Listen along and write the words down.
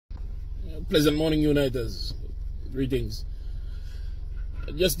Pleasant morning, Uniters. Greetings.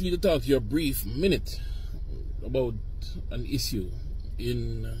 I just need to talk to you a brief minute about an issue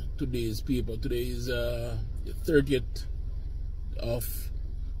in today's paper. Today is the 30th of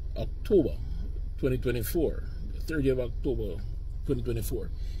October 2024. 30th of October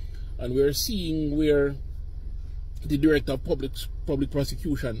 2024. And we're seeing where the Director of Public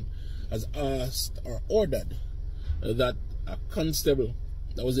Prosecution has asked or ordered that a constable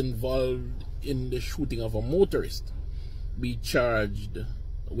that was involved in the shooting of a motorist be charged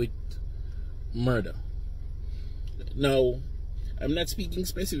with murder. Now, I'm not speaking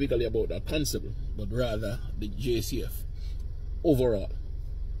specifically about a constable, but rather the JCF overall.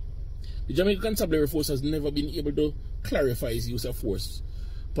 The Jamaica Constabulary Force has never been able to clarify its use of force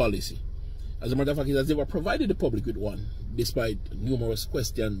policy. As a matter of fact, it has never provided the public with one, despite numerous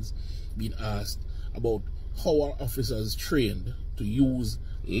questions being asked about how our officers trained to use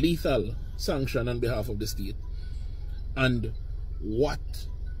lethal sanction on behalf of the state, and what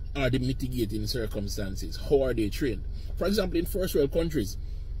are the mitigating circumstances, how are they trained. For example, in first world countries,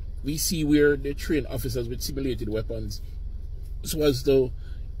 we see where they train officers with simulated weapons so as to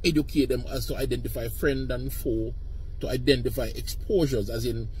educate them as to identify friend and foe, to identify exposures, as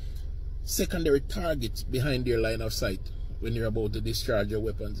in secondary targets behind their line of sight when you're about to discharge your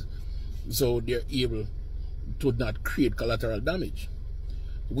weapons, so they're able to not create collateral damage.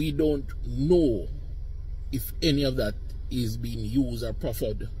 We don't know if any of that is being used or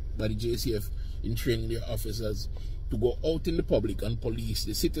proffered by the JCF in training their officers to go out in the public and police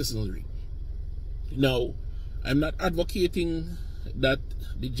the citizenry. Now, I'm not advocating that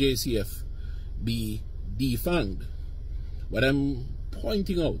the JCF be defanged. What I'm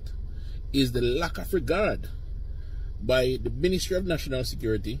pointing out is the lack of regard by the Ministry of National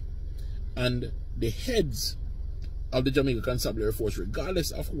Security and the heads of the Jamaica Constabulary Force, regardless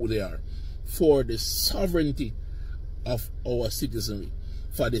of who they are, for the sovereignty of our citizenry,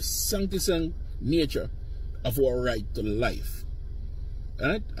 for the sanctity nature of our right to life.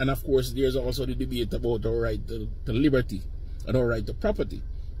 Right? And of course, there's also the debate about our right to liberty and our right to property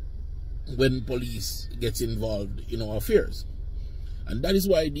when police gets involved in our affairs. And that is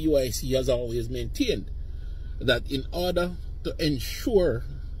why the UIC has always maintained that in order to ensure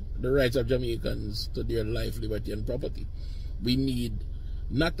the rights of Jamaicans to their life, liberty, and property, we need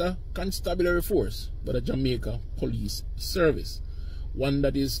not a constabulary force, but a Jamaica police service. One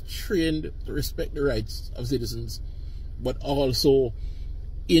that is trained to respect the rights of citizens, but also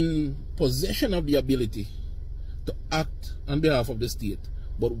in possession of the ability to act on behalf of the state,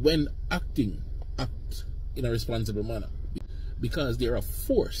 but when acting, act in a responsible manner. Because they're a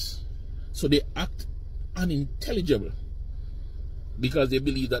force, so they act unintelligible, because they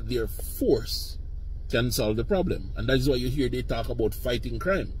believe that their force can solve the problem. And that is why you hear they talk about fighting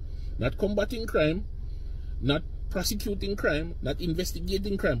crime, not combating crime, not prosecuting crime, not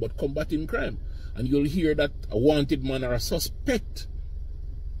investigating crime, but combating crime. And you'll hear that a wanted man or a suspect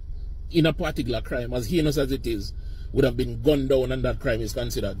in a particular crime, as heinous as it is, would have been gunned down, and that crime is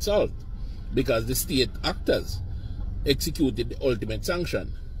considered solved because the state actors executed the ultimate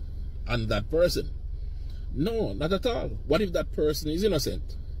sanction on that person. No, not at all. What if that person is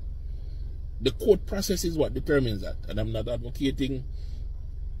innocent? The court process is what determines that. And I'm not advocating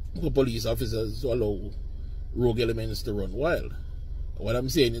for police officers to allow rogue elements to run wild. What I'm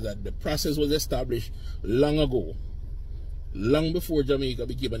saying is that the process was established long ago, long before Jamaica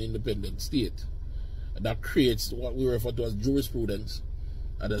became an independent state. That creates what we refer to as jurisprudence,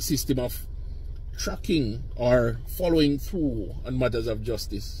 and a system of tracking or following through on matters of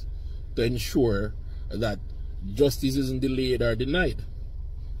justice to ensure that justice isn't delayed or denied.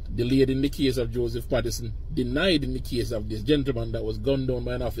 Delayed in the case of Joseph Patterson, denied in the case of this gentleman that was gunned down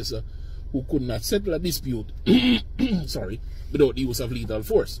by an officer who could not settle a dispute sorry, without the use of lethal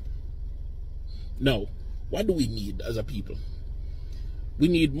force. Now, what do we need as a people? We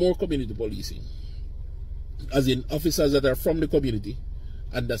need more community policing, as in officers that are from the community,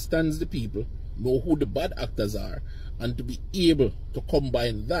 understands the people, know who the bad actors are, and to be able to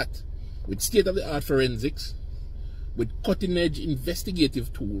combine that with state-of-the-art forensics, with cutting-edge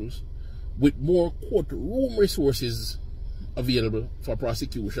investigative tools, with more courtroom resources available for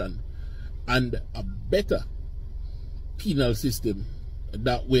prosecution, and a better penal system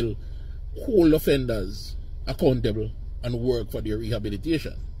that will hold offenders accountable and work for their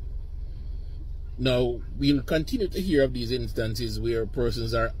rehabilitation. Now, we'll continue to hear of these instances where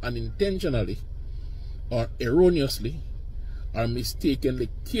persons are unintentionally or erroneously or mistakenly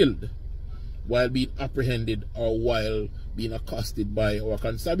killed while being apprehended or while being accosted by our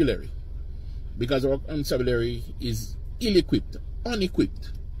constabulary, because our constabulary is ill-equipped,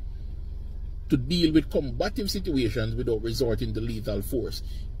 unequipped to deal with combative situations without resorting to lethal force,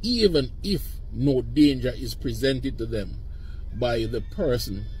 even if no danger is presented to them by the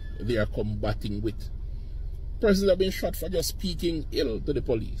person they are combating with. Persons have been shot for just speaking ill to the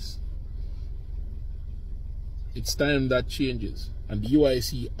police. It's time that changes, and the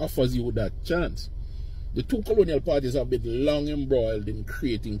UIC offers you that chance. The two colonial parties have been long embroiled in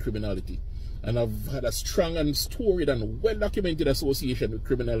creating criminality and have had a strong and storied and well-documented association with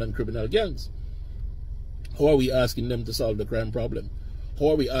criminal and criminal gangs. How are we asking them to solve the crime problem?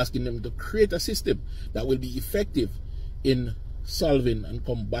 How are we asking them to create a system that will be effective in solving and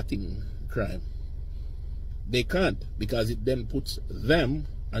combating crime? They can't, because it then puts them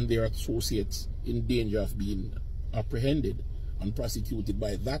and their associates in danger of being apprehended and prosecuted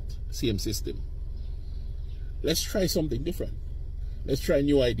by that same system. Let's try something different. Let's try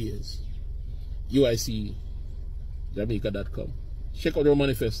new ideas. UICJamaica.com. Check out our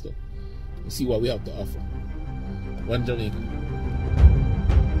manifesto and see what we have to offer. One Jamaica.